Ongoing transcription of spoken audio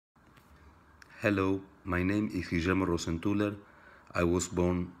Hello, my name is Guillermo Rozenthuler. I was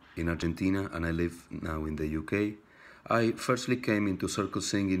born in Argentina and I live now in the UK. I firstly came into circle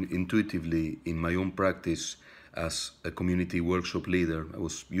singing intuitively in my own practice as a community workshop leader. I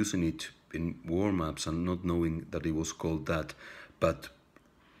was using it in warm-ups and not knowing that it was called that. But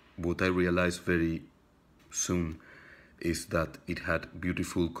what I realized very soon is that it had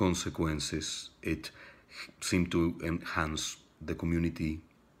beautiful consequences. It seemed to enhance the community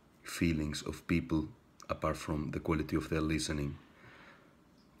feelings of people apart from the quality of their listening.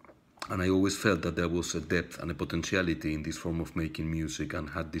 And I always felt that there was a depth and a potentiality in this form of making music and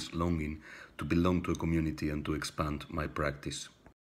had this longing to belong to a community and to expand my practice.